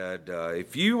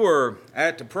If you were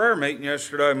at the prayer meeting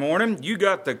yesterday morning, you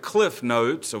got the cliff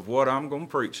notes of what I'm going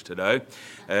to preach today.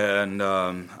 And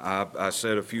I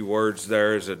said a few words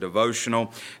there as a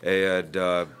devotional, and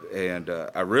I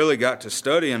really got to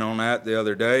studying on that the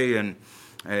other day, and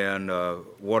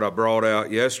what I brought out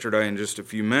yesterday in just a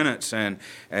few minutes, and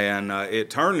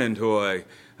it turned into a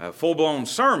full-blown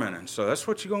sermon, and so that's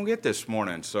what you're going to get this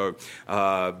morning. So,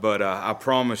 but I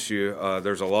promise you,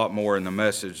 there's a lot more in the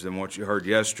message than what you heard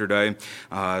yesterday.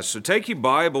 So take your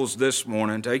Bibles this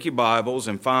morning,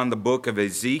 and find the book of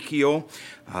Ezekiel,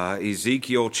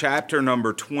 Ezekiel chapter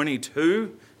number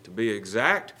 22, to be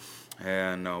exact.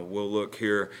 And we'll look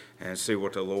here and see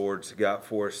what the Lord's got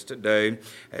for us today.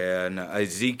 And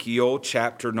Ezekiel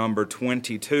chapter number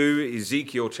 22,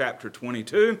 Ezekiel chapter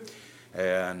 22.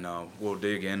 And we'll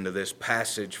dig into this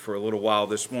passage for a little while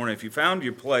this morning. If you found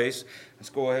your place, let's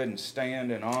go ahead and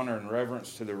stand in honor and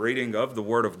reverence to the reading of the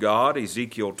Word of God,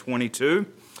 Ezekiel 22.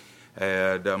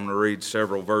 And I'm going to read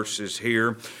several verses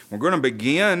here. We're going to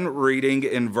begin reading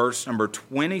in verse number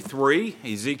 23,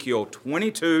 Ezekiel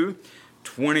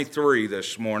 22:23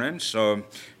 this morning. So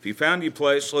if you found your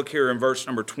place, look here in verse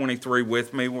number 23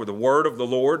 with me, where the word of the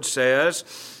Lord says,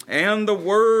 "And the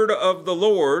word of the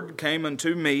Lord came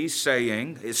unto me,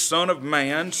 saying, Son of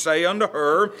man, say unto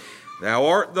her, Thou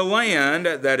art the land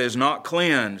that is not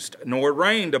cleansed, nor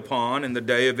rained upon in the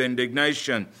day of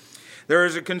indignation. There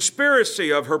is a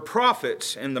conspiracy of her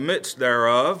prophets in the midst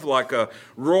thereof, like a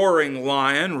roaring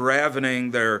lion ravening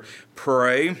their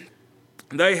prey.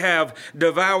 They have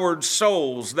devoured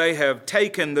souls. They have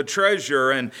taken the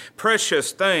treasure and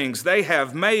precious things. They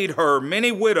have made her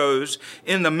many widows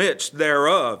in the midst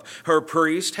thereof. Her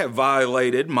priests have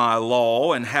violated my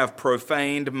law and have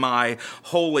profaned my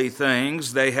holy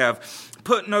things. They have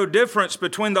put no difference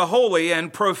between the holy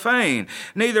and profane.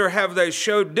 Neither have they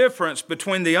showed difference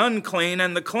between the unclean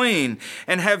and the clean,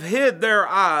 and have hid their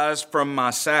eyes from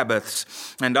my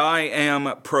Sabbaths, and I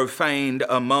am profaned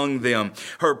among them.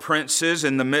 Her princes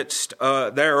in the midst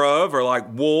thereof are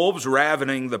like wolves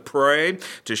ravening the prey,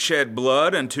 to shed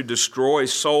blood and to destroy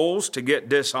souls, to get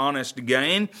dishonest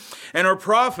gain. And her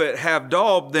prophet have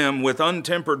daubed them with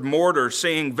untempered mortar,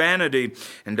 seeing vanity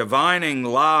and divining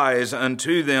lies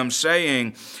unto them, saying,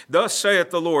 Thus saith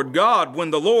the Lord God,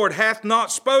 when the Lord hath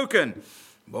not spoken."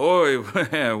 Boy,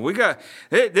 we got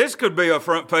this could be a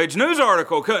front page news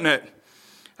article, couldn't it?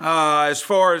 As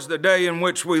far as the day in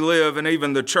which we live, and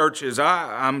even the churches,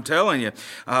 I'm telling you,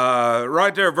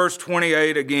 right there, verse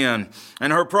 28 again.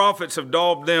 "And her prophets have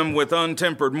daubed them with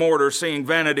untempered mortar, seeing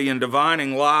vanity and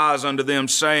divining lies unto them,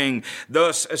 saying,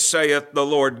 Thus saith the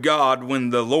Lord God, when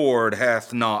the Lord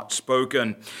hath not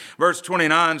spoken." Verse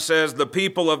 29 says, "The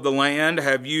people of the land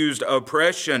have used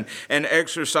oppression and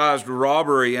exercised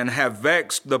robbery, and have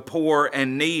vexed the poor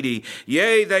and needy.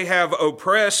 Yea, they have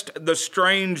oppressed the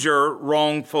stranger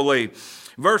wrongfully."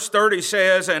 Verse 30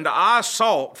 says, "And I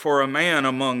sought for a man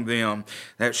among them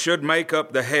that should make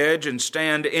up the hedge and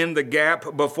stand in the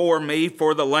gap before me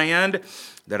for the land,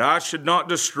 that I should not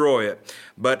destroy it.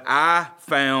 But I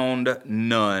found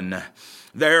none.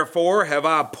 Therefore have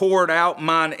I poured out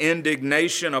mine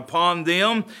indignation upon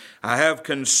them. I have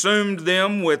consumed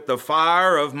them with the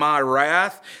fire of my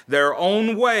wrath. Their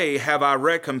own way have I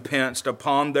recompensed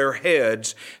upon their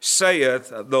heads,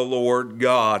 saith the Lord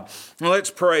God." Let's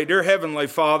pray. Dear Heavenly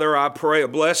Father, I pray a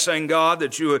blessing, God,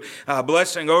 that you would,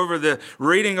 blessing over the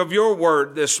reading of your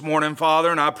word this morning,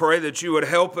 Father, and I pray that you would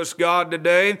help us, God,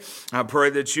 today. I pray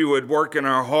that you would work in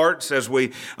our hearts as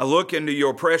we look into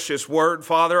your precious word,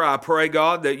 Father. I pray,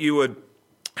 God, that you would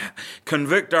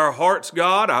convict our hearts,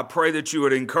 God. I pray that you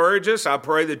would encourage us. I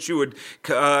pray that you would,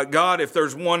 God, if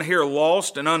there's one here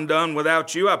lost and undone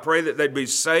without you, I pray that they'd be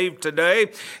saved today.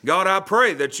 God, I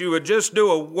pray that you would just do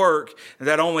a work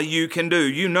that only you can do.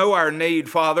 You know our need,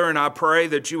 Father, and I pray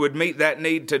that you would meet that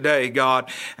need today, God.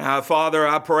 Father,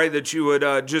 I pray that you would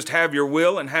just have your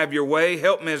will and have your way.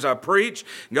 Help me as I preach.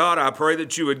 God, I pray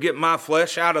that you would get my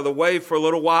flesh out of the way for a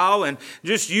little while and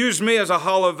just use me as a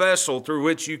hollow vessel through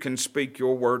which you can speak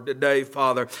your word today,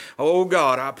 Father. Oh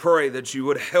God, I pray that you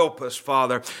would help us,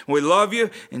 Father. We love you.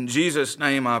 In Jesus'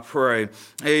 name I pray.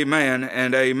 Amen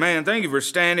and amen. Thank you for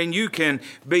standing. You can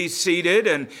be seated.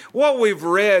 And what we've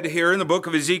read here in the book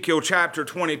of Ezekiel chapter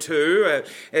 22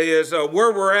 is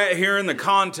where we're at here in the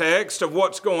context of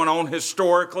what's going on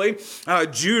historically.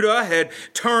 Judah had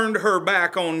turned her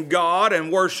back on God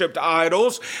and worshiped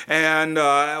idols, and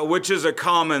which is a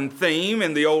common theme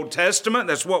in the Old Testament.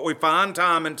 That's what we find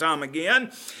time and time again.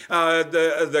 Canaan.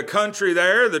 The country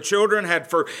there, the children had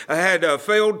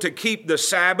failed to keep the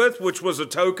Sabbath, which was a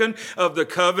token of the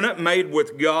covenant made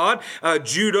with God.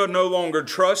 Judah no longer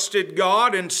trusted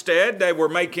God. Instead, they were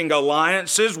making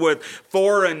alliances with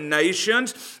foreign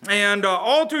nations. And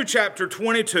all through chapter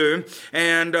 22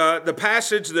 and the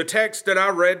passage, the text that I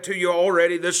read to you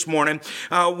already this morning,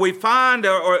 we find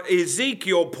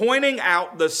Ezekiel pointing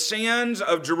out the sins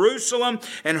of Jerusalem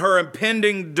and her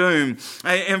impending doom.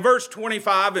 In verse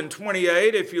 25 and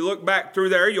 28, if you look back through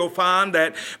there, you'll find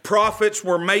that prophets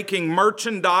were making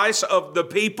merchandise of the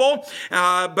people.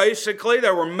 Basically,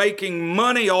 they were making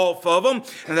money off of them,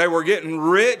 and they were getting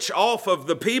rich off of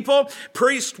the people.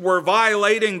 Priests were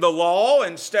violating the law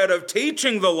instead of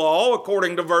teaching the law.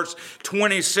 According to verse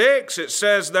 26, it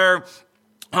says there,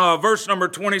 verse number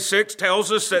 26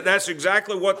 tells us that that's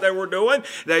exactly what they were doing.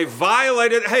 They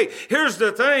violated. Hey, here's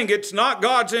the thing. It's not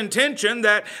God's intention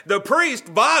that the priest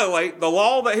violate the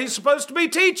law that he's supposed to be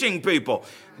teaching people.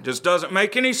 It just doesn't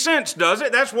make any sense, does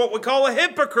it? That's what we call a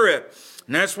hypocrite.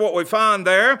 And that's what we find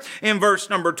there. In verse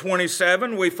number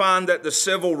 27, we find that the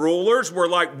civil rulers were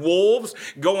like wolves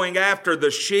going after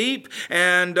the sheep.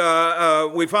 And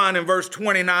we find in verse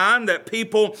 29 that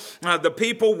the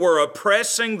people were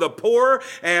oppressing the poor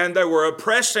and they were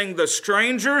oppressing the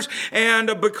strangers.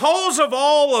 And because of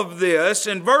all of this,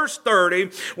 in verse 30,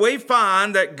 we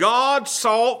find that God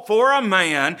sought for a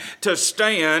man to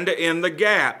stand in the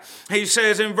gap. He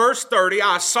says in verse 30,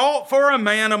 I sought for a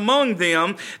man among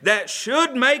them that should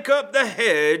make up the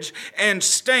hedge and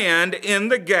stand in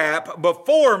the gap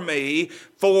before me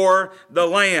for the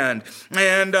land.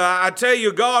 And I tell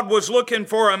you, God was looking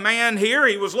for a man here.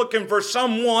 He was looking for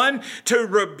someone to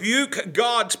rebuke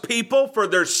God's people for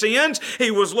their sins.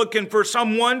 He was looking for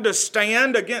someone to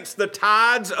stand against the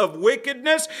tides of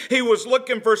wickedness. He was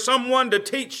looking for someone to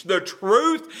teach the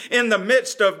truth in the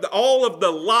midst of all of the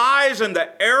lies and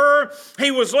the error. He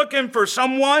was looking for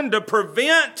someone to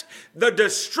prevent the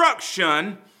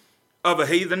destruction of a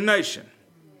heathen nation.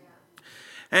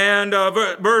 And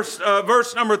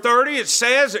verse number 30, it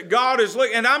says that God is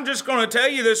looking, and I'm just going to tell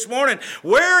you this morning,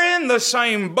 we're in the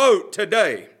same boat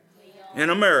today in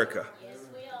America. Yes,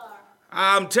 we are.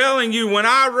 I'm telling you, when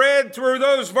I read through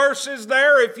those verses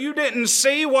there, if you didn't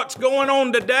see what's going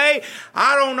on today,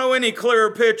 I don't know any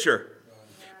clearer picture.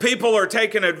 People are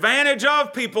taken advantage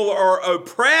of. People are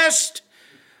oppressed.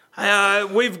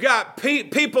 We've got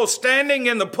people standing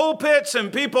in the pulpits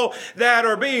and people that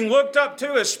are being looked up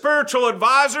to as spiritual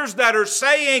advisors that are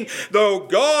saying, though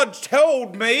God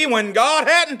told me, when God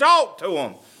hadn't talked to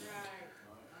them.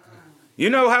 You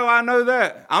know how I know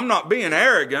that? I'm not being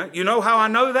arrogant. You know how I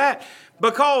know that?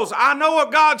 Because I know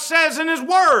what God says in His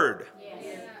Word.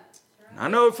 I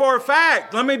know for a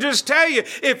fact. Let me just tell you,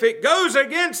 if it goes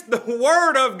against the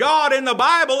Word of God in the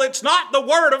Bible, it's not the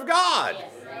Word of God.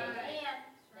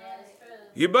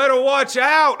 You better watch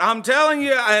out. I'm telling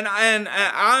you, and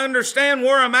I understand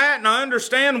where I'm at, and I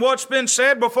understand what's been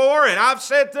said before, and I've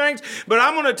said things, but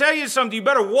I'm going to tell you something. You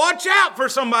better watch out for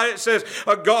somebody that says,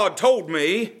 God told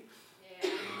me.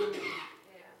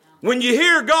 When you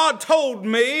hear God told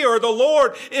me, or the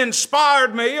Lord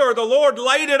inspired me, or the Lord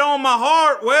laid it on my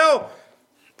heart, well,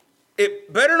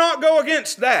 it better not go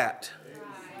against that.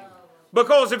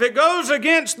 Because if it goes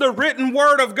against the written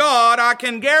Word of God, I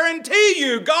can guarantee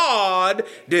you God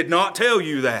did not tell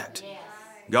you that.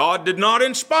 God did not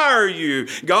inspire you.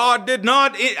 God did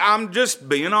not. I'm just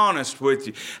being honest with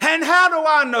you. And how do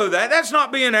I know that? That's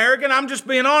not being arrogant. I'm just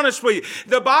being honest with you.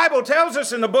 The Bible tells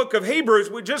us in the book of Hebrews,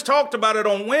 we just talked about it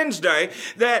on Wednesday,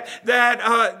 that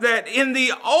in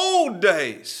the old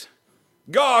days,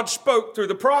 God spoke through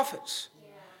the prophets.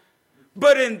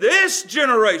 But in this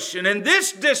generation, in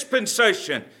this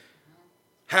dispensation,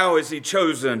 how has He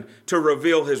chosen to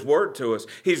reveal His Word to us?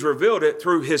 He's revealed it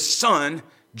through His Son,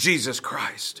 Jesus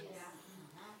Christ.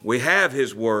 We have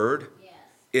His Word.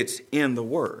 It's in the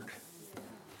Word.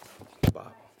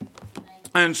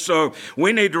 And so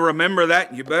we need to remember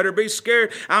that. You better be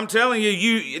scared. I'm telling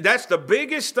you, that's the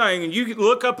biggest thing. And you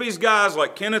look up these guys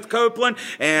like Kenneth Copeland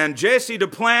and Jesse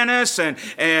Duplantis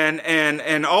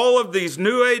and all of these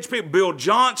New Age people, Bill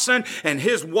Johnson and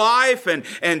his wife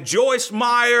and Joyce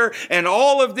Meyer and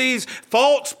all of these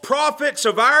false prophets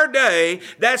of our day.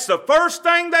 That's the first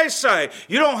thing they say.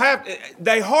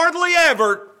 They hardly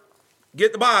ever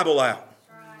get the Bible out.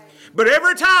 But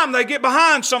every time they get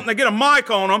behind something, they get a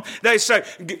mic on them, they say,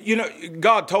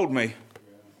 God told me.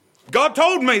 God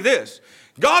told me this.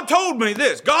 God told me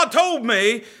this. God told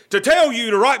me to tell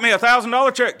you to write me a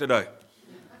 $1,000 check today.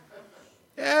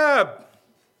 Yeah.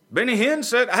 Benny Hinn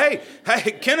said, hey,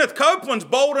 Kenneth Copeland's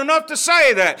bold enough to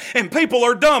say that, and people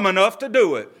are dumb enough to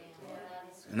do it.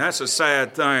 And that's a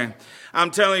sad thing. I'm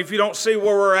telling you, if you don't see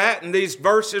where we're at in these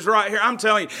verses right here, I'm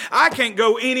telling you, I can't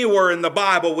go anywhere in the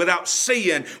Bible without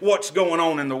seeing what's going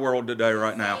on in the world today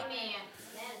right now. Amen.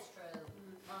 That is true.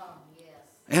 Yes.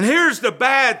 And here's the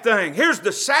bad thing. Here's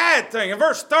the sad thing. In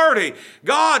verse 30,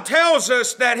 God tells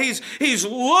us that He's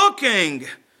looking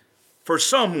for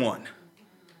someone.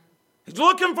 He's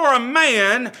looking for a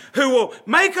man who will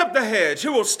make up the hedge,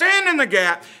 who will stand in the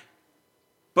gap.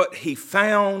 But He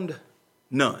found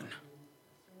none.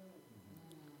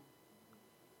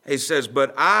 He says,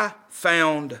 but I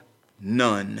found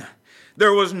none.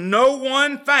 There was no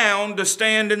one found to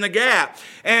stand in the gap.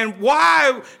 And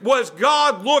why was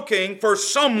God looking for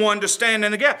someone to stand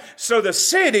in the gap? So the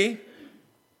city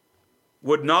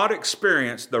would not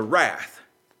experience the wrath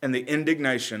and the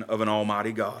indignation of an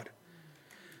almighty God.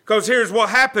 Because here's what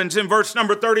happens in verse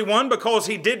number 31. Because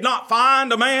he did not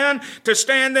find a man to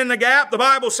stand in the gap, the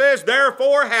Bible says,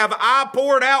 therefore have I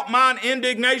poured out mine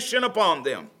indignation upon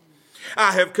them.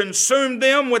 I have consumed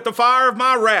them with the fire of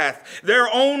my wrath.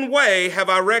 Their own way have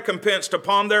I recompensed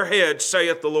upon their heads,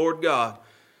 saith the Lord God.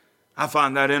 I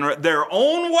find that interesting. Their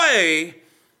own way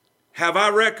have I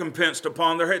recompensed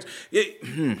upon their heads.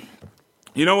 You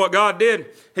know what God did?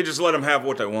 He just let them have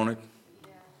what they wanted.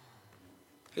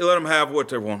 He let them have what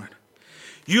they wanted.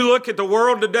 You look at the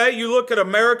world today, you look at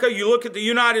America, you look at the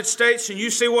United States, and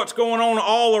you see what's going on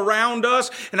all around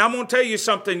us. And I'm going to tell you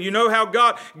something. You know how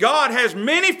God has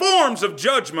many forms of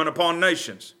judgment upon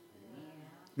nations.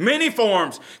 Many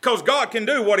forms, because God can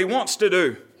do what He wants to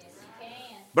do.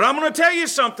 But I'm going to tell you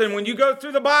something. When you go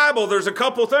through the Bible, there's a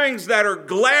couple things that are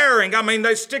glaring. I mean,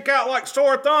 they stick out like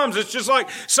sore thumbs. It's just like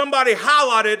somebody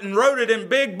highlighted it and wrote it in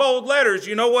big, bold letters.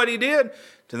 You know what He did?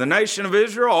 To the nation of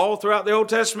Israel, all throughout the Old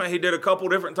Testament, He did a couple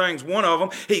different things. One of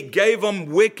them, He gave them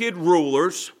wicked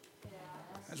rulers.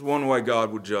 That's one way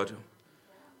God would judge them.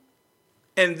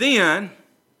 And then,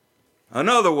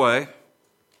 another way,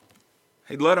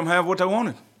 He'd let them have what they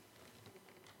wanted.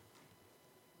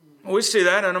 We see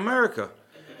that in America.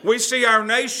 We see our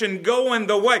nation going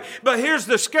the way. But here's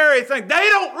the scary thing. They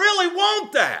don't really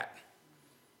want that.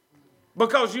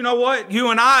 Because you know what?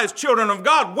 You and I, as children of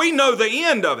God, we know the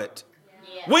end of it.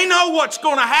 We know what's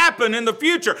going to happen in the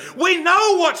future. We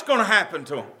know what's going to happen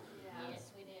to them.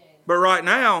 Yes, we do. But right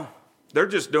now, they're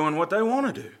just doing what they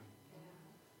want to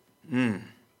do.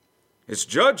 It's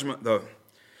judgment, though.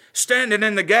 Standing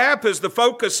in the gap is the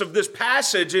focus of this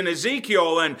passage in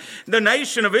Ezekiel. And the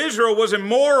nation of Israel was in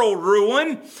moral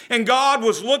ruin. And God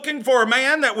was looking for a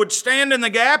man that would stand in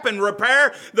the gap and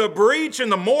repair the breach in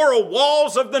the moral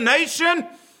walls of the nation.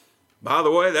 By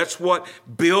the way, that's what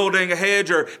building a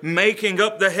hedge or making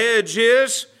up the hedge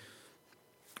is.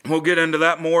 We'll get into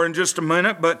that more in just a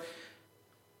minute, but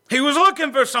he was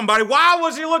looking for somebody. Why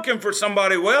was he looking for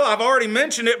somebody? Well, I've already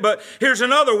mentioned it, but here's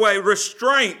another way.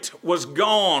 Restraint was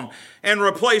gone and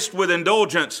replaced with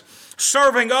indulgence.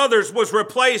 Serving others was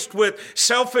replaced with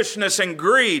selfishness and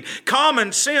greed.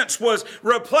 Common sense was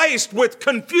replaced with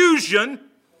confusion.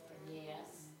 Yes,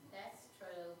 that's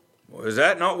true. Well, is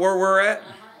that not where we're at?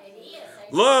 It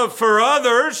is. Love for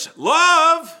others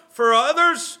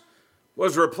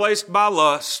was replaced by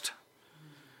lust.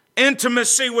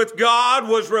 Intimacy with God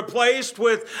was replaced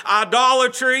with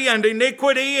idolatry and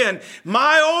iniquity. And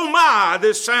my, oh my,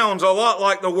 this sounds a lot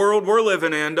like the world we're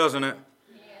living in, doesn't it?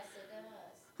 Yes, it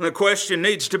does. The question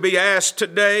needs to be asked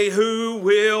today, who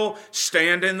will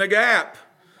stand in the gap?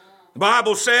 The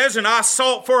Bible says, and I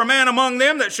sought for a man among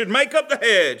them that should make up the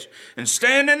hedge and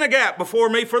stand in the gap before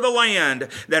me for the land,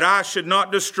 that I should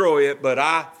not destroy it, but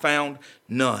I found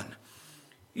none.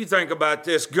 You think about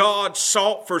this. God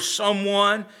sought for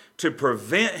someone to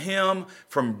prevent him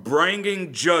from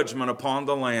bringing judgment upon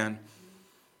the land.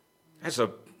 That's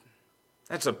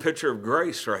a picture of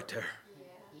grace right there.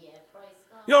 Yeah, praise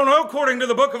God. You don't know, according to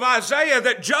the book of Isaiah,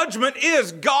 that judgment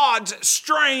is God's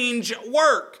strange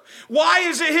work. Why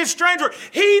is it his strange work?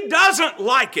 He doesn't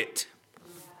like it.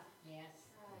 Yes.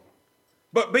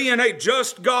 But being a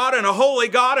just God and a holy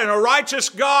God and a righteous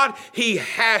God, he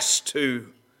has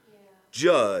to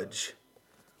judge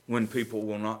when people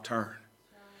will not turn.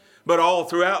 But all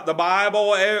throughout the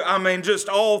Bible, just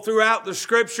all throughout the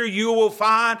Scripture, you will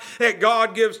find that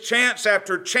God gives chance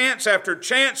after chance after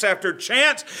chance after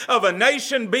chance of a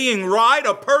nation being right,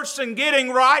 a person getting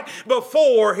right,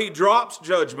 before he drops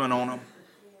judgment on them.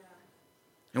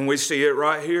 And we see it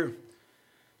right here.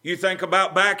 You think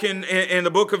about back in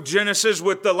the book of Genesis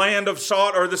with the land of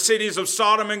Sodom, or the cities of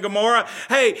Sodom and Gomorrah.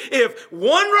 Hey, if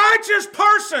one righteous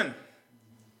person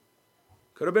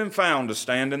could have been found to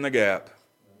stand in the gap,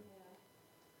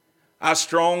 I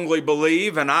strongly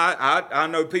believe, and I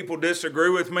know people disagree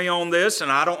with me on this,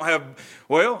 and I don't have,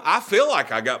 well, I feel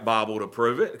like I got Bible to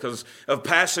prove it because of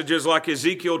passages like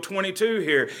Ezekiel 22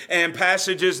 here and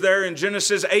passages there in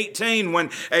Genesis 18 when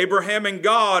Abraham and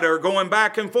God are going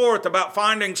back and forth about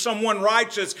finding someone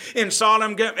righteous in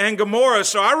Sodom and Gomorrah.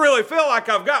 So I really feel like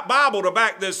I've got Bible to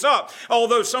back this up.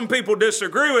 Although some people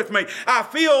disagree with me, I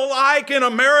feel like in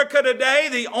America today,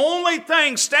 the only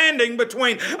thing standing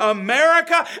between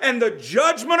America and the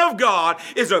judgment of God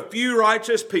is a few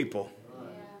righteous people.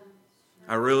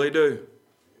 I really do.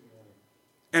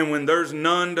 And when there's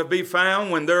none to be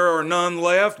found, when there are none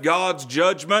left, God's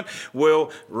judgment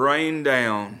will rain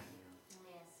down.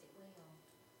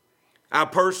 I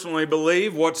personally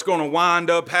believe what's going to wind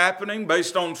up happening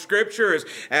based on Scripture is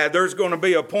there's going to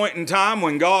be a point in time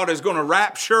when God is going to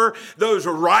rapture those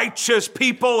righteous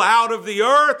people out of the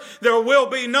earth. There will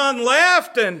be none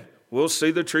left, and we'll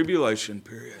see the tribulation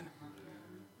period.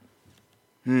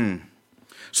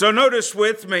 So notice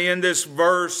with me in this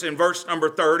verse, in verse number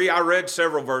 30, I read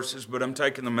several verses, but I'm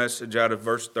taking the message out of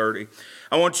verse 30.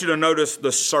 I want you to notice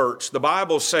the search. The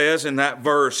Bible says in that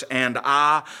verse, and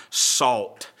I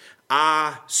sought.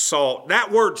 I sought.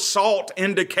 That word sought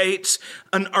indicates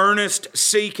an earnest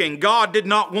seeking. God did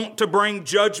not want to bring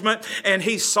judgment, and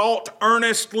He sought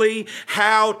earnestly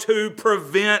how to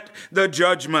prevent the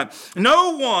judgment.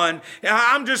 No one,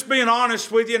 I'm just being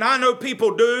honest with you, and I know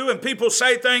people do, and people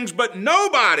say things, but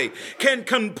nobody can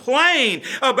complain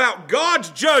about God's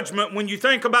judgment when you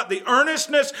think about the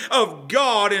earnestness of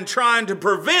God in trying to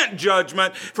prevent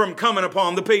judgment from coming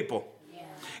upon the people.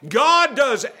 God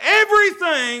does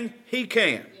everything He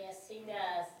can. Yes, He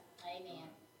does. Amen.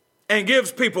 And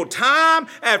gives people time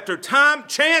after time,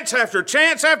 chance after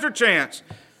chance after chance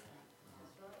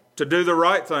to do the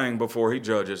right thing before He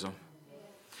judges them.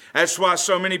 That's why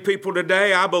so many people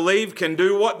today, I believe, can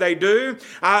do what they do.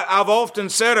 I've often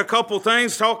said a couple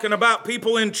things talking about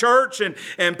people in church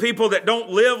and people that don't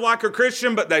live like a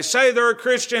Christian, but they say they're a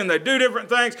Christian. They do different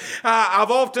things.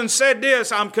 I've often said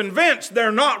this. I'm convinced they're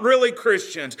not really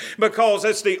Christians because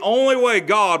it's the only way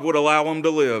God would allow them to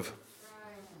live.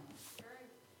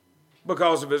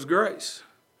 Because of His grace.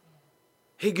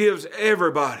 He gives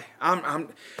everybody.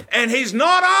 And He's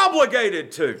not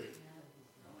obligated to.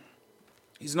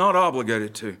 He's not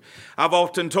obligated to. I've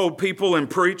often told people in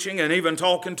preaching and even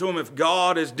talking to them, if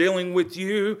God is dealing with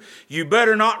you, you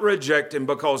better not reject Him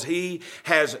because He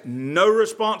has no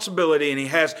responsibility and He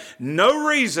has no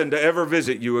reason to ever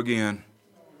visit you again.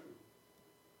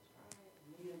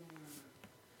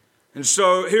 And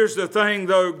so here's the thing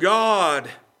though, God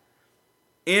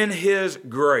in His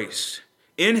grace,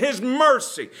 in His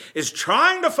mercy, is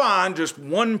trying to find just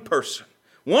one person,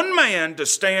 one man to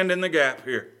stand in the gap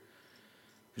here.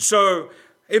 So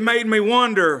it made me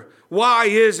wonder, why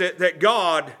is it that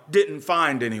God didn't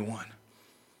find anyone?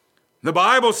 The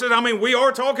Bible says, we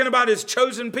are talking about His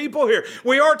chosen people here.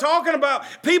 We are talking about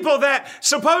people that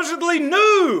supposedly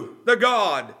knew the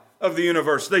God of the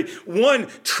universe, the one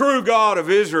true God of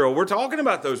Israel. We're talking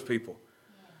about those people.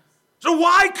 So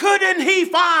why couldn't He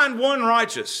find one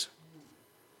righteous?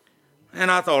 And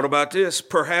I thought about this.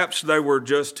 Perhaps they were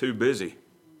just too busy.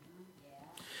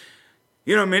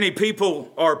 You know, many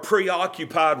people are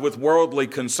preoccupied with worldly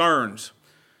concerns.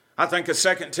 I think of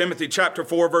 2 Timothy chapter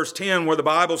 4, verse 10, where the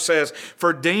Bible says,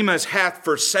 "For Demas hath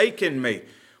forsaken me."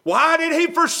 Why did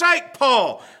he forsake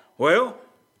Paul? Well,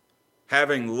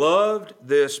 having loved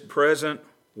this present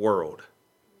world.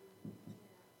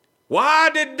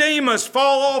 Why did Demas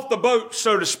fall off the boat,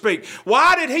 so to speak?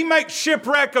 Why did he make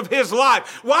shipwreck of his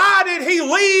life? Why did he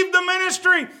leave the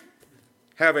ministry?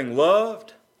 Having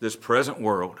loved this present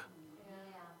world.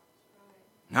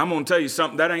 I'm going to tell you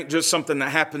something, that ain't just something that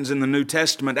happens in the New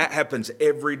Testament. That happens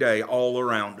every day all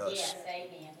around us. Yes,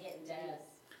 amen. It does.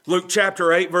 Luke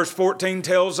chapter 8 verse 14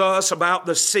 tells us about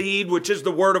the seed, which is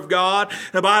the Word of God.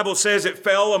 The Bible says it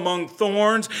fell among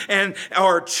thorns and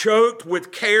are choked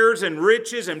with cares and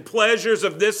riches and pleasures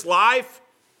of this life.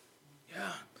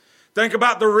 Yeah. Think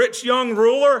about the rich young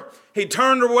ruler. He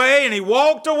turned away and he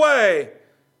walked away.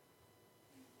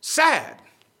 Sad.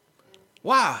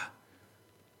 Why?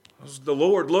 The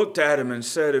Lord looked at him and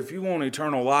said, if you want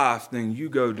eternal life, then you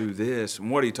go do this. And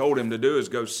what He told him to do is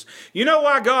go. You know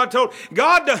why God,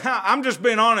 I'm just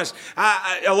being honest.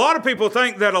 A lot of people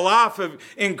think that a life of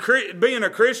being a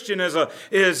Christian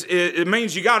it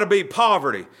means you got to be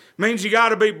poverty. It means you got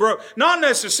to be broke. Not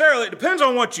necessarily. It depends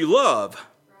on what you love.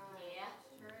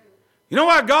 You know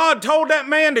why God told that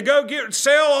man to go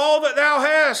sell all that thou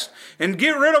hast and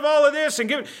get rid of all of this?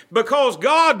 Because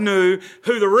God knew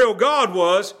who the real God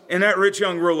was in that rich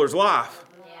young ruler's life.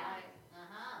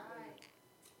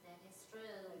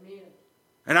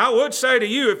 And I would say to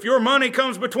you, if your money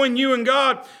comes between you and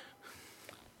God,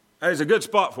 there's a good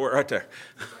spot for it right there.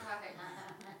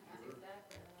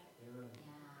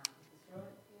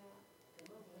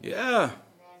 Yeah.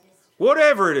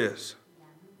 Whatever it is.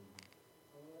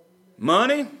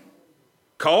 Money,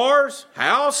 cars,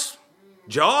 house,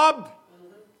 job.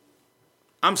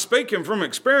 I'm speaking from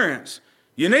experience.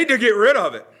 You need to get rid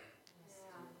of it.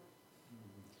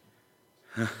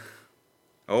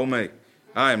 Oh me.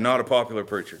 I am not a popular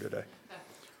preacher today.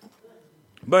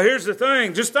 But here's the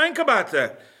thing. Just think about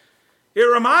that. It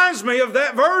reminds me of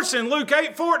that verse in Luke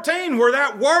 8:14 where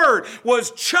that word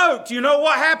was choked. You know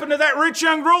what happened to that rich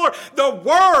young ruler? The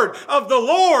word of the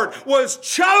Lord was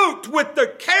choked with the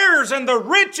cares and the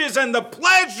riches and the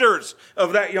pleasures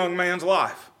of that young man's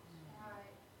life.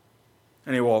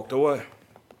 And he walked away.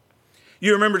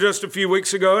 You remember just a few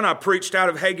weeks ago, and I preached out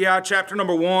of Haggai chapter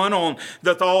number 1 on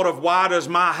the thought of why does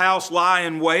my house lie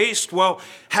in waste? Well,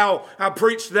 how I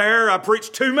preached there, I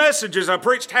preached 2 messages. I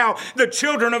preached how the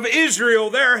children of Israel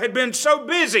there had been so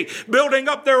busy building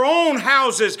up their own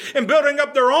houses and building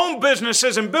up their own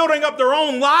businesses and building up their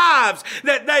own lives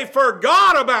that they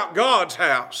forgot about God's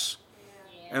house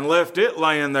and left it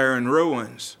laying there in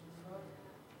ruins.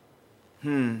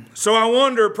 So I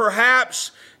wonder, perhaps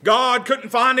God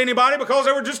couldn't find anybody because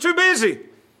they were just too busy.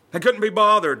 They couldn't be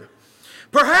bothered.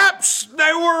 Perhaps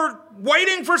they were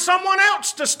waiting for someone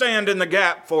else to stand in the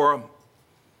gap for them.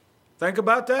 Think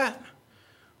about that.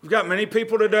 We've got many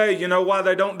people today, you know why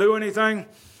they don't do anything?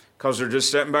 Because they're just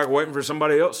sitting back waiting for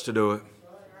somebody else to do it.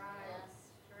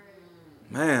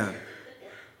 Man,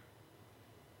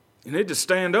 you need to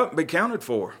stand up and be counted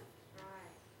for.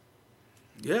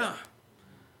 Yeah.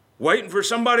 Waiting for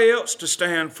somebody else to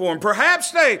stand for them. Perhaps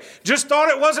they just thought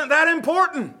it wasn't that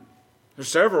important. There's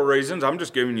several reasons. I'm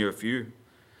just giving you a few.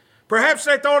 Perhaps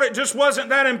they thought it just wasn't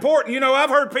that important. You know, I've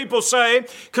heard people say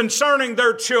concerning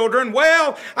their children,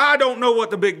 well, I don't know what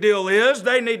the big deal is.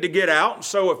 They need to get out and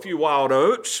sow a few wild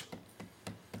oats.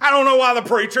 I don't know why the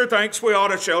preacher thinks we ought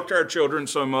to shelter our children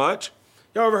so much.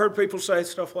 Y'all ever heard people say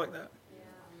stuff like that? Yeah.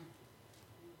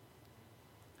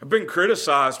 I've been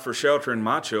criticized for sheltering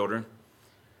my children.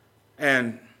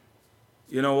 And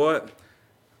you know what?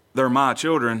 They're my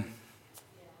children.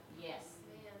 Yes.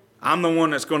 I'm the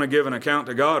one that's going to give an account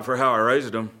to God for how I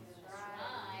raised them.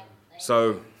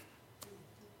 So,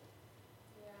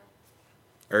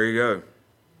 there you go.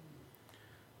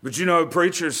 But you know,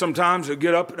 preachers sometimes will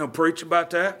get up and they'll preach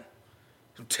about that.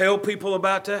 They'll tell people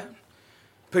about that.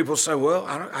 People say, well,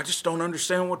 I just don't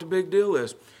understand what the big deal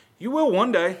is. You will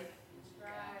one day.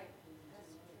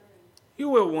 You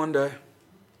will one day.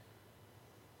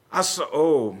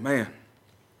 Oh man,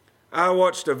 I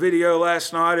watched a video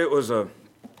last night. It was a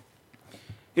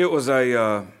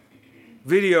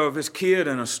video of this kid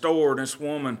in a store, and this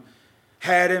woman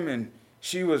had him, and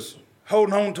she was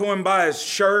holding on to him by his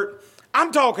shirt.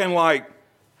 I'm talking like,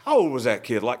 how old was that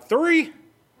kid? Like 3,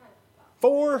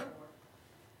 4?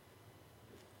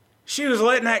 She was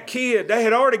letting that kid, they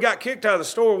had already got kicked out of the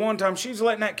store one time. She was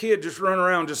letting that kid just run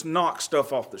around, just knock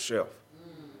stuff off the shelf.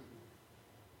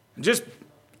 Just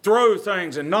throw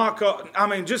things and knock up. I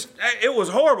mean, just, it was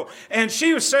horrible. And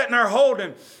she was sitting there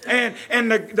holding, and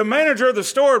the manager of the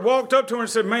store had walked up to her and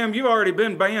said, ma'am, you've already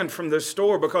been banned from this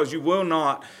store because you will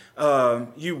not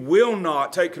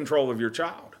take control of your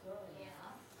child.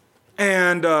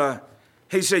 And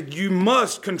he said, you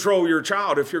must control your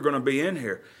child if you're going to be in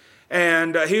here.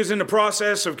 And he was in the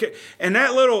process of, and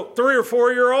that little 3 or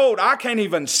 4 year old, I can't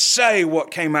even say what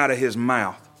came out of his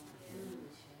mouth.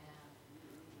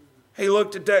 He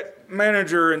looked at that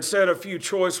manager and said a few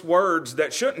choice words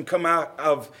that shouldn't come out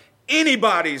of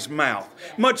anybody's mouth,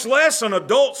 much less an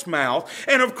adult's mouth.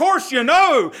 And of course, you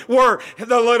know where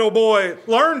the little boy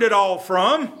learned it all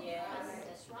from. Yes,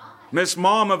 that's right. Miss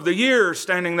Mom of the Year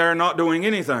standing there not doing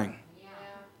anything. Yeah.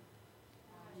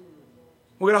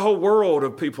 We got a whole world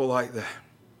of people like that.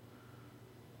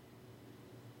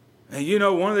 And you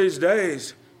know, one of these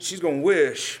days, she's going to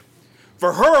wish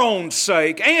for her own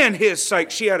sake and his sake,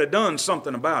 she had done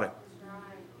something about it.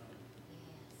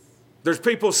 There's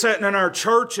people sitting in our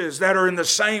churches that are in the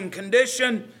same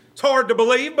condition. It's hard to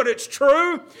believe, but it's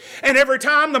true. And every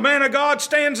time the man of God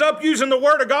stands up using the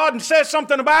Word of God and says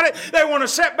something about it, they want to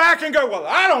sit back and go, well,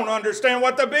 I don't understand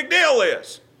what the big deal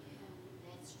is.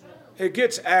 It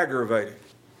gets aggravating.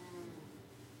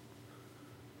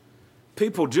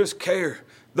 People just care.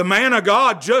 The man of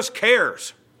God just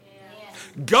cares.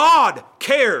 God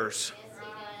cares. Yes, He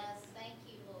does. Thank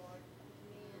you, Lord.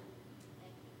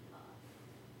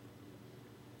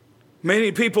 Thank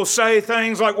Many people say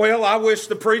things like, well, I wish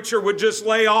the preacher would just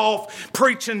lay off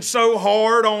preaching so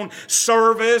hard on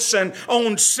service and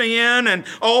on sin and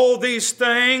all these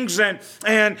things. And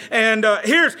here's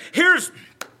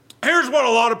what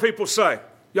a lot of people say.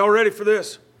 Y'all ready for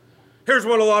this? Here's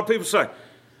what a lot of people say.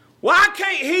 Why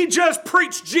can't he just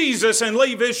preach Jesus and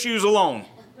leave issues alone?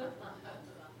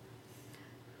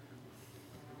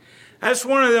 That's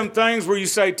one of them things where you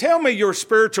say, tell me your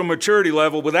spiritual maturity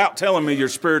level without telling me your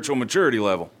spiritual maturity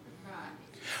level.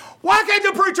 Why can't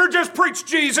the preacher just preach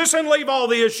Jesus and leave all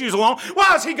the issues alone? Why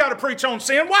has he got to preach on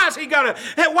sin? Why has he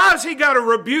got to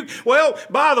rebuke? Well,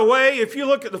 by the way, if you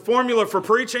look at the formula for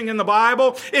preaching in the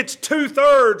Bible, it's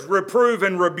 2/3 reprove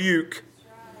and rebuke.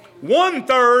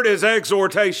 1/3 is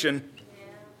exhortation.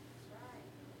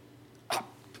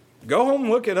 Go home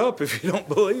and look it up if you don't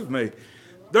believe me.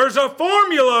 There's a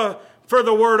formula for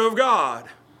the Word of God.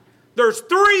 There's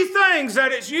 3 things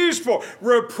that it's used for: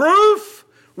 reproof,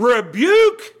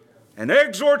 rebuke, and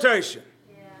exhortation.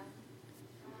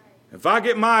 If I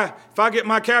get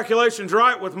my calculations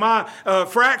right with my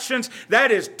fractions,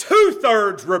 that is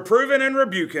 2/3 reproving and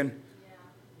rebuking,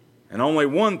 and only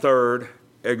 1/3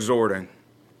 exhorting.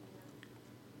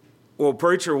 Well,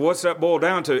 preacher, what's that boil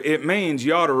down to? It means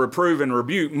you ought to reprove and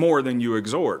rebuke more than you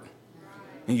exhort.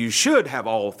 And you should have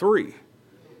all 3.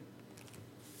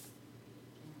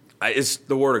 It's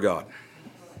the Word of God.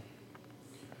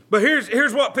 But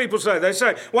here's what people say. They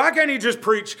say, why can't he just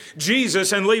preach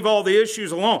Jesus and leave all the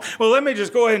issues alone? Well, let me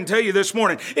just go ahead and tell you this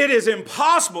morning. It is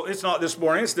impossible. It's not this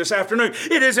morning. It's this afternoon.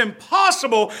 It is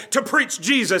impossible to preach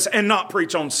Jesus and not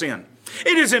preach on sin.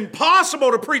 It is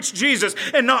impossible to preach Jesus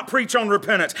and not preach on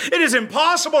repentance. It is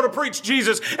impossible to preach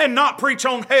Jesus and not preach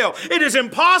on hell. It is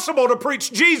impossible to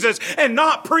preach Jesus and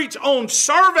not preach on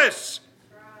service.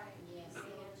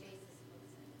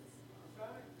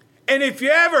 And if you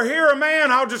ever hear a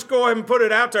man, I'll just go ahead and put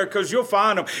it out there because you'll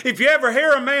find them. If you ever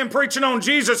hear a man preaching on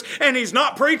Jesus and he's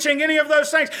not preaching any of those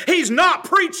things, he's not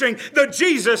preaching the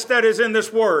Jesus that is in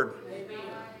this Word.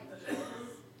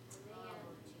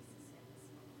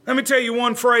 Let me tell you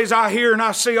one phrase I hear and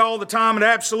I see all the time. It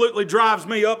absolutely drives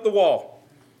me up the wall.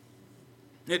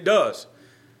 It does.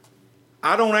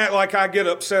 I don't act like I get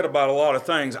upset about a lot of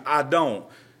things. I don't.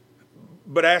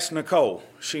 But ask Nicole.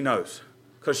 She knows.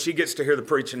 Because she gets to hear the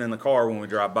preaching in the car when we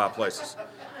drive by places.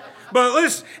 But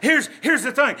listen, here's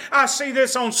the thing. I see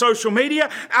this on social media.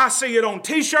 I see it on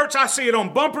T-shirts. I see it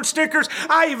on bumper stickers.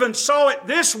 I even saw it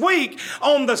this week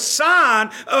on the sign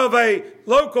of a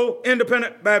local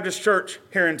independent Baptist church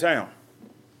here in town.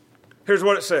 Here's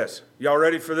what it says. Y'all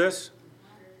ready for this?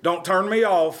 Don't turn me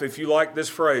off if you like this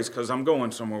phrase, because I'm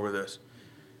going somewhere with this.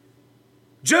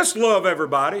 Just love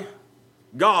everybody.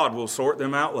 God will sort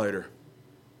them out later.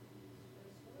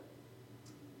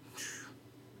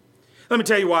 Let me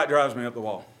tell you why it drives me up the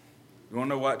wall. You want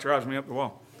to know why it drives me up the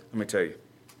wall? Let me tell you.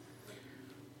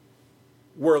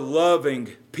 We're loving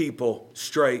people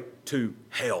straight to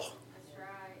hell. That's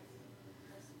right.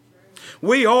 That's true.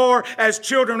 We are, as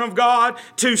children of God,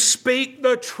 to speak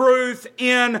the truth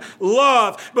in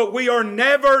love, but we are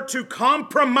never to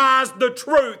compromise the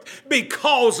truth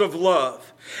because of love.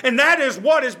 And that is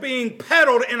what is being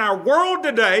peddled in our world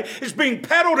today, is being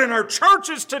peddled in our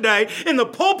churches today, in the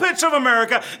pulpits of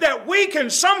America, that we can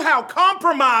somehow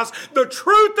compromise the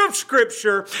truth of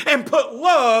Scripture and put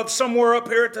love somewhere up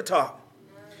here at the top.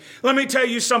 Let me tell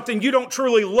you something. You don't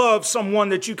truly love someone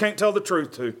that you can't tell the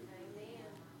truth to.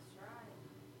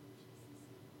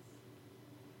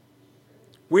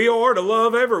 We are to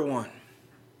love everyone.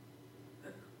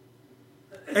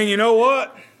 And you know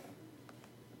what?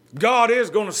 God is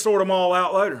going to sort them all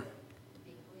out later.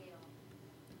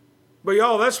 But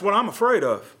y'all, that's what I'm afraid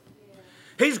of.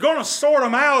 He's going to sort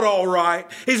them out all right.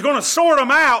 He's going to sort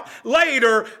them out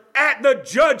later at the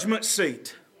judgment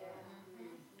seat.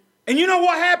 And you know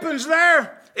what happens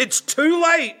there? It's too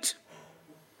late.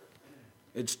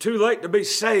 It's too late to be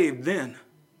saved then.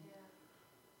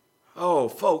 Oh,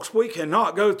 folks, we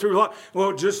cannot go through life.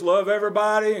 Well, just love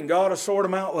everybody and God will sort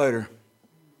them out later.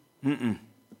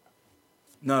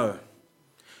 No.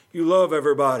 You love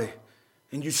everybody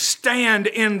and you stand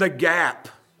in the gap.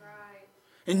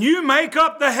 And you make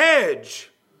up the hedge.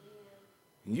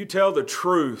 And you tell the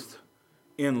truth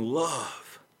in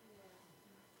love.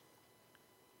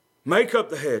 Make up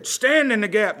the hedge. Stand in the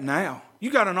gap now. You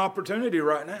got an opportunity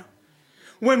right now.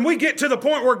 When we get to the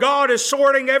point where God is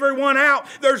sorting everyone out,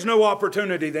 there's no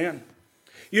opportunity then.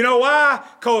 You know why?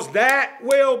 Because that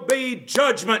will be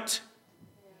judgment.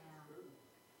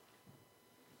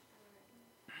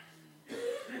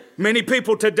 Many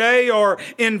people today are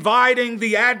inviting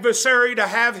the adversary to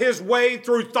have his way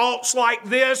through thoughts like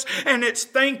this, and it's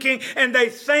thinking, and they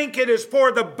think it is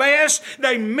for the best.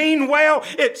 They mean well.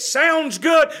 It sounds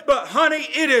good, but honey,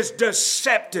 it is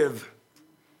deceptive.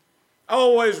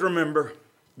 Always remember,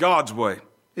 God's way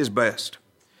is best.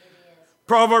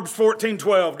 Proverbs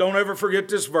 14:12. Don't ever forget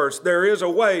this verse. There is a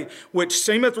way which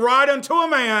seemeth right unto a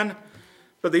man,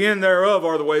 but the end thereof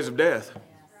are the ways of death.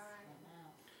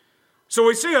 So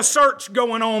we see a search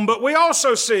going on, but we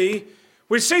also see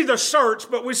the search,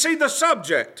 but we see the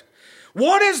subject.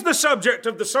 What is the subject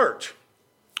of the search?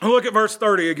 Look at verse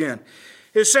 30 again.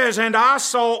 It says, and I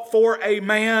sought for a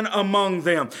man among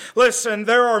them. Listen,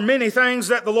 there are many things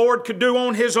that the Lord could do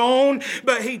on his own,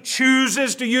 but he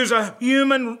chooses to use a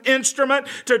human instrument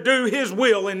to do his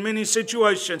will in many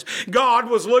situations. God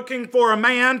was looking for a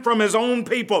man from his own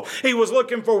people. He was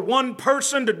looking for one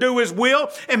person to do his will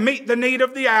and meet the need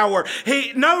of the hour.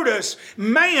 Notice,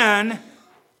 man,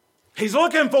 he's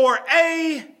looking for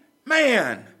a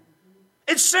man.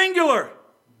 It's singular.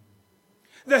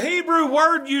 The Hebrew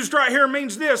word used right here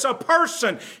means this, a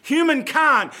person,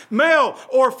 humankind, male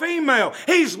or female.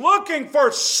 He's looking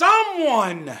for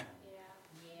someone. Yeah.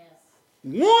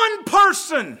 Yes. One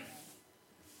person.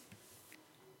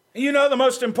 You know the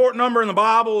most important number in the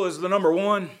Bible is the number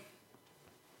 1.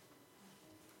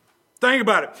 Think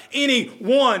about it.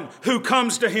 Anyone who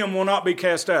comes to him will not be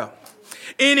cast out.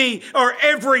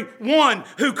 Everyone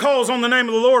who calls on the name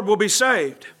of the Lord will be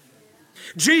saved.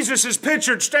 Jesus is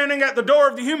pictured standing at the door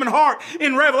of the human heart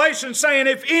in Revelation saying,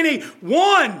 if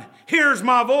anyone hears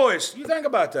my voice. You think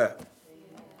about that.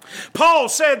 Paul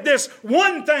said this,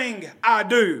 one thing I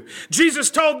do. Jesus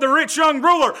told the rich young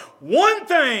ruler, one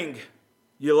thing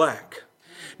you lack.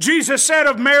 Jesus said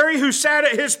of Mary who sat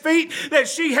at his feet that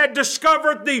she had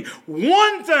discovered the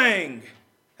one thing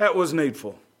that was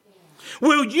needful.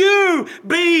 Will you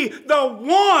be the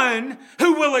one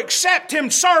who will accept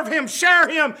him, serve him, share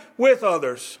him with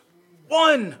others?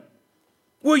 One.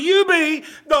 Will you be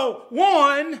the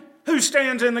one who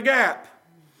stands in the gap?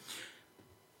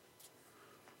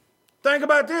 Think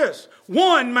about this.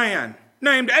 One man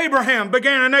named Abraham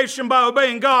began a nation by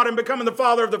obeying God and becoming the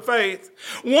father of the faith.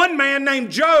 One man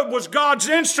named Job was God's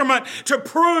instrument to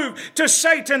prove to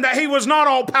Satan that he was not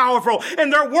all powerful.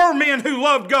 And there were men who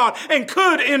loved God and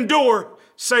could endure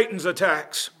Satan's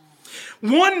attacks.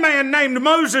 One man named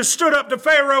Moses stood up to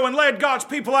Pharaoh and led God's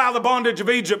people out of the bondage of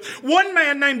Egypt. One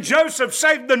man named Joseph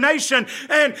saved the nation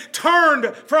and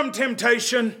turned from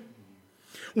temptation.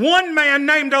 One man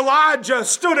named Elijah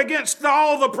stood against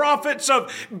all the prophets of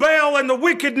Baal and the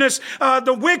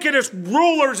wickedest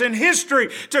rulers in history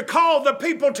to call the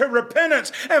people to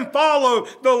repentance and follow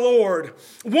the Lord.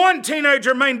 One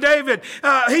teenager named David,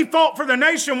 he fought for the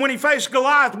nation when he faced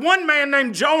Goliath. One man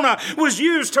named Jonah was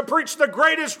used to preach the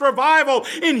greatest revival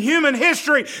in human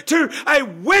history to a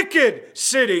wicked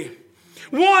city.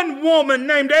 One woman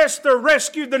named Esther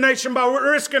rescued the nation by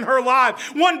risking her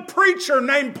life. One preacher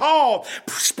named Paul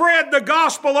spread the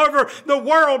gospel over the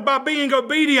world by being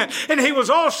obedient. And he was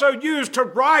also used to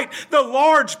write a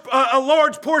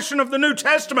large portion of the New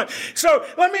Testament. So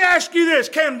let me ask you this.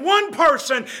 Can one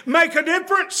person make a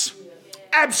difference?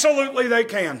 Absolutely they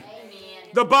can.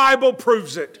 The Bible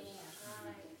proves it.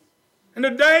 And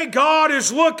today God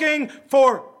is looking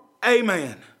for a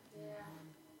man.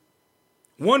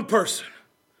 One person.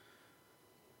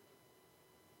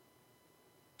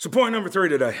 So point number 3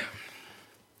 today.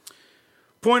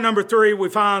 Point number 3, we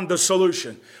find the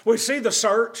solution. We see the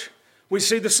search. We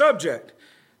see the subject.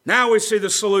 Now we see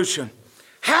the solution.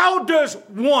 How does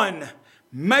one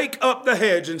make up the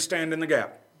hedge and stand in the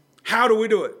gap? How do we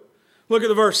do it? Look at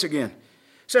the verse again.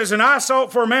 It says, and I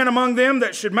sought for a man among them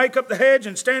that should make up the hedge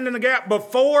and stand in the gap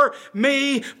before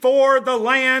me for the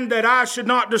land that I should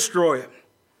not destroy it.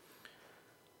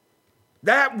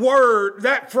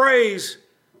 That phrase,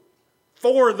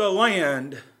 for the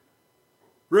land,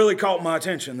 really caught my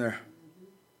attention there.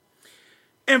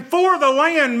 And for the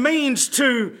land means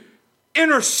to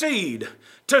intercede,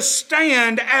 to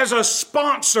stand as a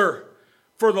sponsor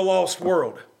for the lost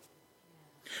world.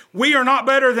 We are not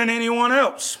better than anyone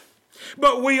else.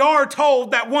 But we are told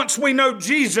that once we know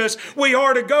Jesus, we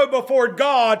are to go before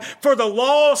God for the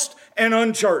lost and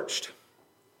unchurched.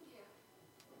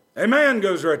 Amen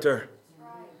goes right there.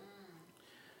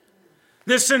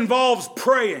 This involves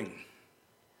praying.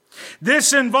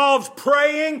 This involves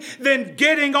praying, then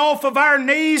getting off of our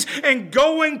knees and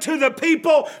going to the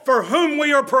people for whom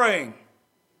we are praying.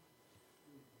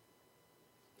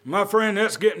 My friend,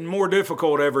 that's getting more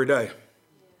difficult every day.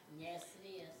 Yes,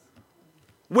 it is.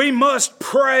 We must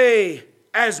pray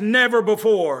as never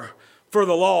before for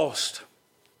the lost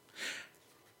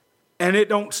And it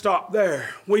don't stop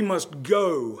there. We must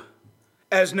go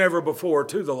as never before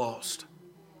to the lost.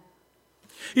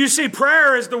 You see,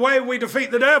 prayer is the way we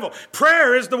defeat the devil.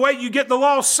 Prayer is the way you get the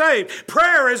lost saved.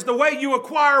 Prayer is the way you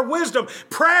acquire wisdom.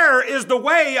 Prayer is the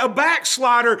way a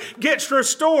backslider gets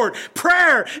restored.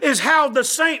 Prayer is how the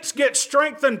saints get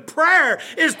strengthened. Prayer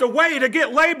is the way to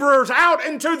get laborers out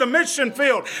into the mission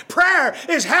field. Prayer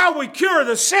is how we cure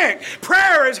the sick.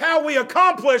 Prayer is how we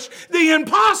accomplish the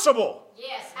impossible.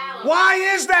 Yes, hallelujah. Why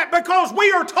is that? Because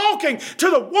we are talking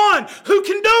to the one who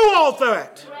can do all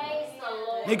that. Praise the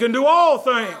Lord. He can do all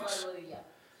things. Hallelujah.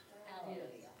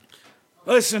 Hallelujah.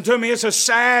 Listen to me, it's a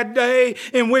sad day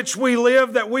in which we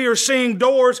live that we are seeing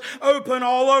doors open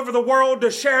all over the world to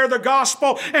share the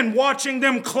gospel and watching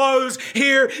them close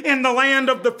here in the land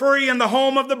of the free and the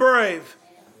home of the brave.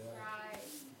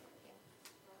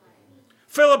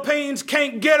 Philippines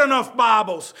can't get enough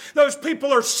Bibles. Those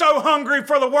people are so hungry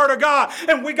for the Word of God.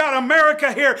 And we got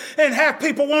America here and half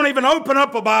people won't even open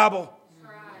up a Bible.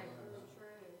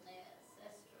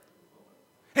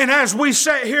 And as we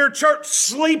sit here, church,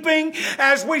 sleeping,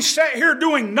 as we sit here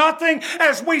doing nothing,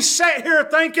 as we sit here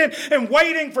thinking and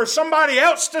waiting for somebody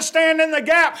else to stand in the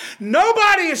gap,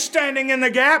 nobody is standing in the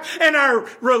gap, and our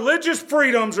religious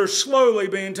freedoms are slowly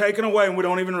being taken away, and we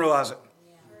don't even realize it.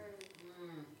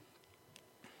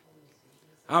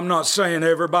 I'm not saying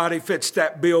everybody fits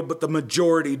that bill, but the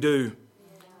majority do.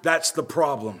 That's the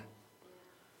problem.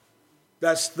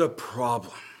 That's the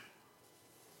problem.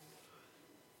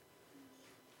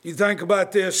 You think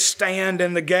about this, stand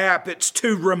in the gap, it's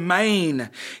to remain.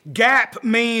 Gap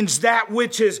means that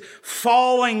which is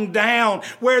falling down,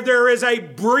 where there is a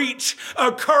breach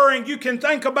occurring. You can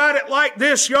think about it like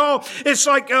this, y'all. It's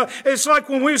like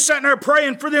when we were sitting there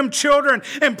praying for them children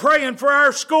and praying for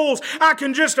our schools. I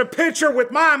can just picture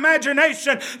with my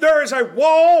imagination, there is a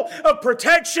wall of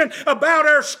protection about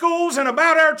our schools and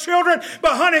about our children.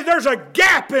 But honey, there's a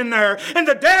gap in there, and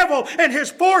the devil and his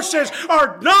forces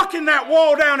are knocking that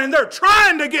wall down. And they're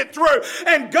trying to get through.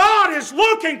 And God is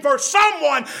looking for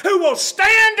someone who will stand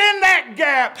in that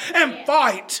gap and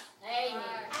fight. Amen.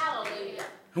 Hallelujah.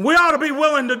 And we ought to be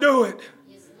willing to do it.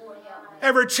 Yes, Lord, help us.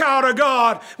 Every child of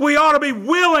God, we ought to be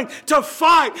willing to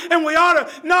fight. And we ought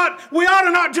to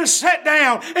not just sit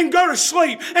down and go to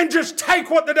sleep and just take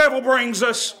what the devil brings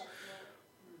us.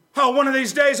 Oh, one of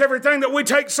these days, everything that we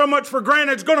take so much for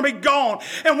granted is going to be gone.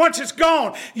 And once it's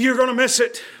gone, you're going to miss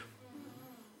it.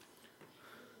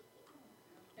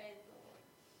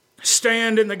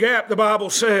 Stand in the gap, the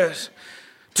Bible says.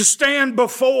 To stand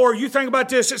before, you think about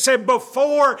this, it said,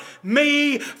 before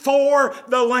me for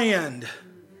the land.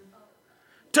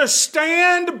 To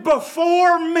stand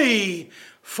before me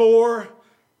for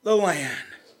the land.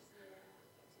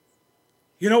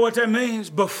 You know what that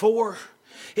means? Before.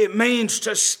 It means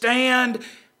to stand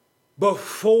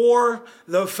before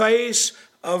the face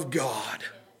of God.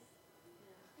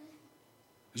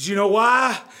 You know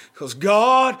why? Because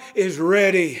God is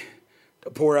ready to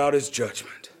pour out His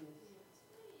judgment.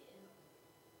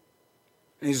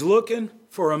 And He's looking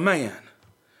for a man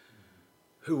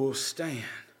who will stand.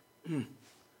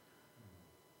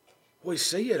 We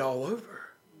see it all over.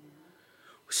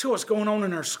 We see what's going on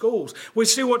in our schools. We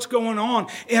see what's going on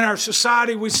in our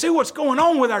society. We see what's going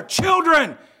on with our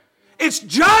children. It's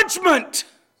judgment.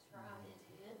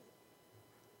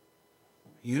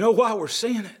 You know why we're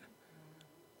seeing it?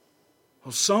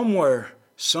 Well, somewhere,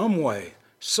 some way,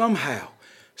 somehow,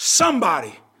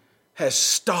 somebody has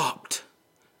stopped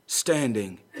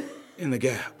standing in the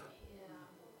gap.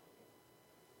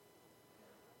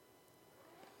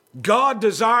 God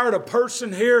desired a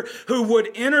person here who would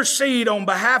intercede on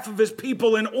behalf of His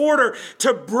people in order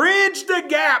to bridge the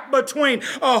gap between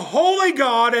a holy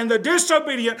God and the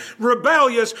disobedient,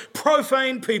 rebellious,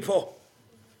 profane people.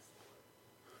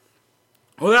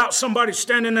 Without somebody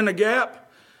standing in the gap,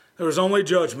 there was only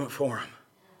judgment for him.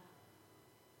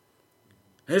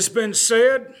 It's been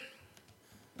said,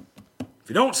 if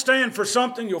you don't stand for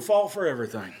something, you'll fall for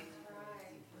everything.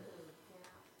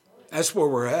 That's where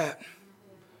we're at.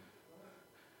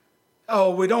 Oh,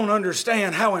 we don't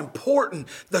understand how important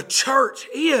the church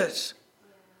is.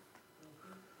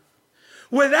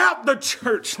 Without the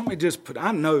church,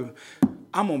 I know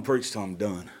I'm going to preach till I'm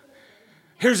done.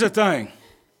 Here's the thing.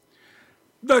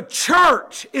 The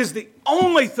church is the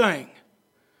only thing.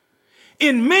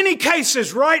 In many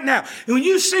cases right now, when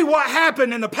you see what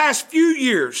happened in the past few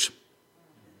years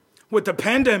with the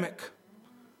pandemic,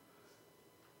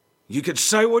 you could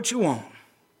say what you want.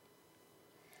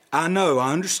 I know,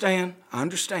 I understand.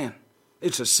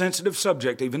 It's a sensitive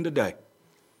subject even today.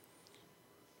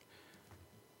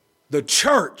 The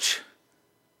church,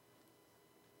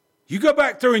 You go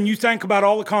back through and you think about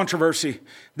all the controversy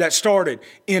that started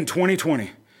in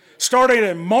 2020. Started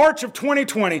in March of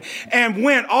 2020 and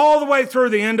went all the way through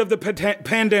the end of the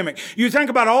pandemic. You think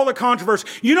about all the controversy.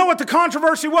 You know what the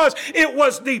controversy was? It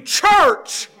was the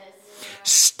church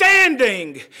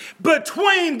standing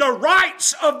between the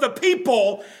rights of the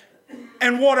people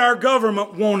and what our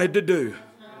government wanted to do.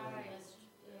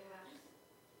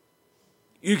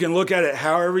 You can look at it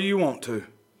however you want to.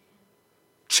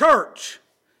 Church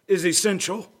is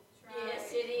essential.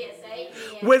 Yes, it is.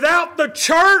 Amen. Without the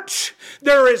church,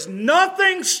 there is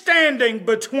nothing standing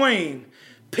between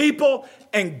people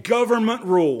and government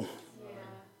rule.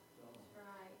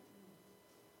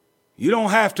 You don't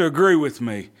have to agree with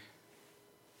me,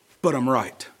 but I'm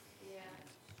right.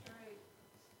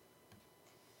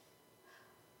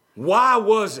 Why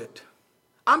was it?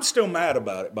 I'm still mad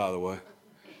about it, by the way.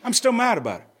 I'm still mad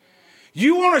about it.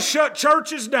 You want to shut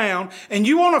churches down and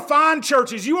you want to find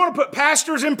churches. You want to put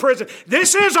pastors in prison.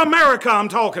 This is America I'm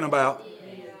talking about.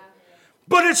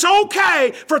 But it's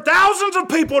okay for thousands of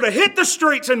people to hit the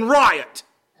streets and riot.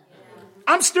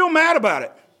 I'm still mad about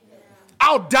it.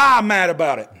 I'll die mad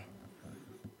about it.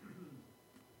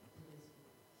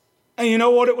 And you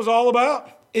know what it was all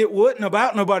about? It wasn't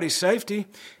about nobody's safety.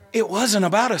 It wasn't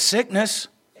about a sickness.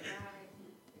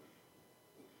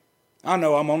 I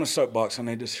know I'm on a soapbox. I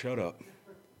need to shut up.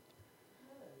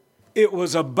 It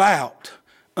was about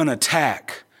an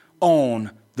attack on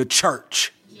the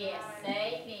church. Yes, amen.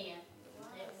 It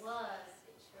was.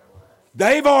 It sure was.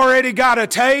 They've already got a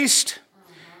taste,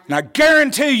 and I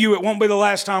guarantee you it won't be the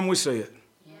last time we see it.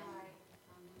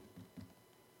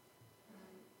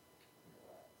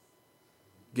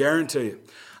 Guarantee it.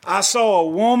 I saw a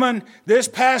woman this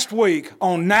past week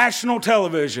on national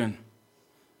television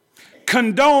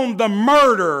condone the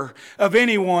murder of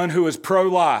anyone who is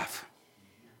pro-life.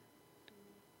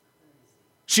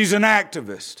 She's an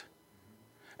activist.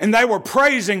 And they were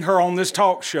praising her on this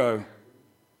talk show.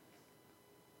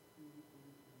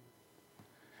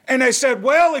 And they said,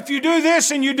 well, if you do this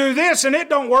and you do this and it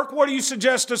don't work, what do you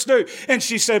suggest us do? And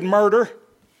she said, murder.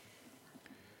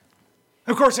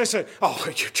 Of course, they said, oh,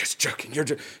 you're just joking.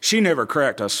 She never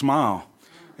cracked a smile.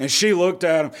 And she looked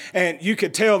at them, and you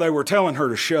could tell they were telling her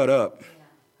to shut up.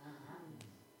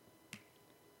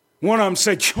 One of them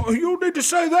said, you don't need to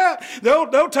say that.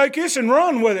 They'll take this and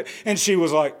run with it. And she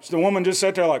was like, the woman just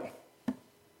sat there like,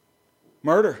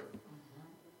 murder.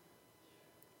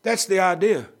 That's the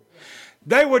idea.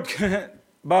 They would,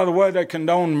 by the way, they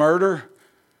condone murder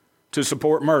to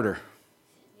support murder.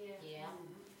 Yeah.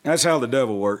 That's how the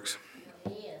devil works.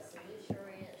 Yes, it sure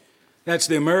is. That's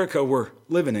the America we're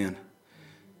living in.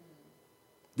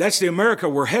 That's the America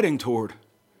we're heading toward.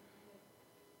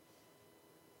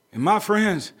 And my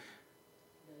friends,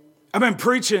 I've been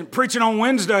preaching on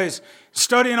Wednesdays,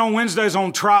 studying on Wednesdays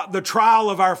on the trial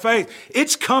of our faith.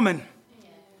 It's coming.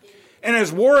 And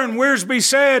as Warren Wiersbe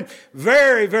said,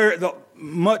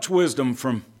 much wisdom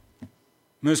from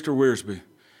Mr. Wiersbe.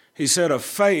 He said, a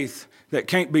faith that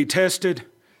can't be tested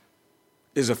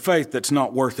is a faith that's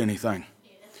not worth anything.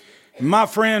 My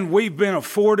friend, we've been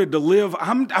afforded to live.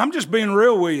 I'm just being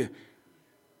real with you.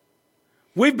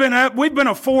 We've been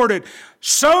afforded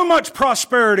so much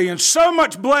prosperity and so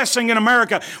much blessing in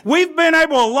America. We've been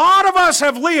able, a lot of us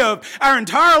have lived our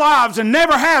entire lives and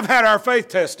never have had our faith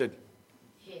tested.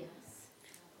 Yes.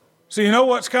 So you know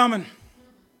what's coming?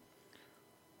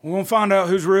 We're going to find out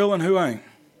who's real and who ain't.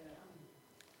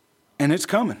 And it's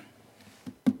coming.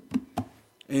 And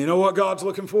you know what God's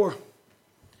looking for?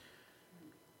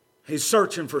 He's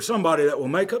searching for somebody that will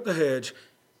make up the hedge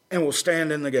and will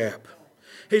stand in the gap.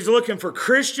 He's looking for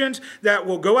Christians that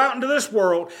will go out into this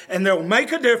world and they'll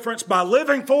make a difference by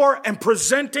living for and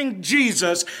presenting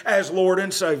Jesus as Lord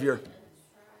and Savior.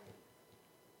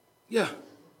 Yeah.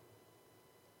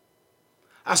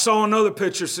 I saw another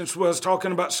picture since we was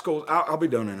talking about schools. I'll be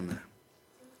done in a minute.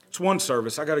 It's one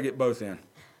service. I got to get both in.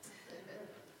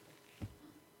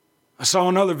 I saw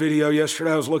another video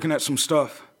yesterday. I was looking at some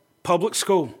stuff. Public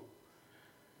school.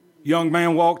 Young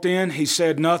man walked in. He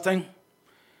said nothing.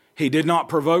 He did not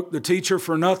provoke the teacher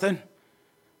for nothing,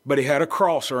 but he had a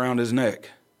cross around his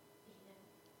neck.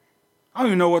 I don't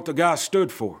even know what the guy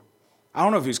stood for. I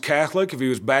don't know if he's Catholic, if he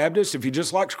was Baptist, if he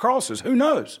just likes crosses. Who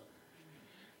knows?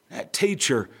 That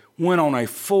teacher went on a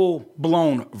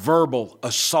full-blown verbal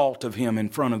assault of him in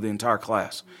front of the entire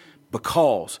class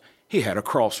because he had a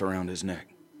cross around his neck.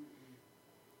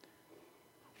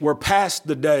 We're past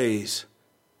the days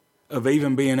of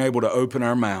even being able to open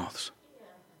our mouths.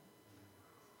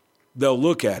 They'll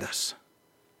look at us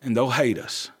and they'll hate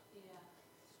us.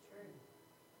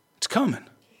 It's coming.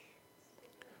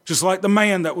 Just like the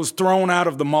man that was thrown out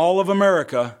of the Mall of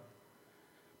America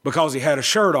because he had a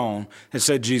shirt on that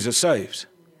said Jesus saves.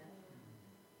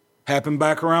 Happened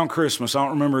back around Christmas. I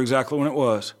don't remember exactly when it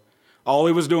was. All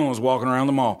he was doing was walking around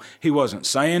the mall. He wasn't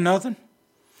saying nothing.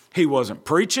 He wasn't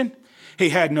preaching.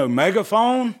 He had no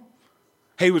megaphone.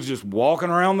 He was just walking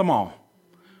around the mall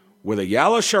with a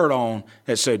yellow shirt on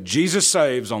that said Jesus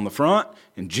saves on the front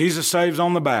and Jesus saves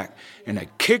on the back. And they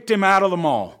kicked him out of the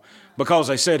mall because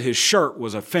they said his shirt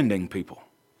was offending people.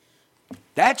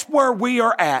 That's where we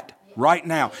are at right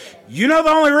now. You know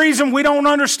the only reason we don't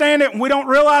understand it and we don't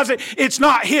realize it? It's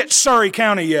not hit Surrey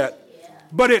County yet,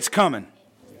 but it's coming.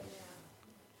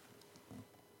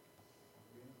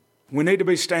 We need to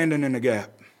be standing in the gap.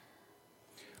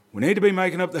 We need to be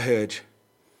making up the hedge.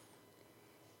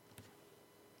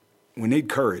 We need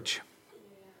courage.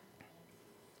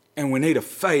 And we need a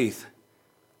faith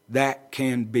that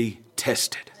can be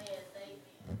tested.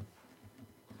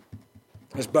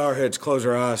 Let's bow our heads, close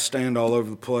our eyes, stand all over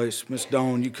the place. Miss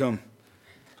Dawn, you come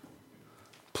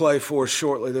play for us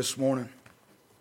shortly this morning.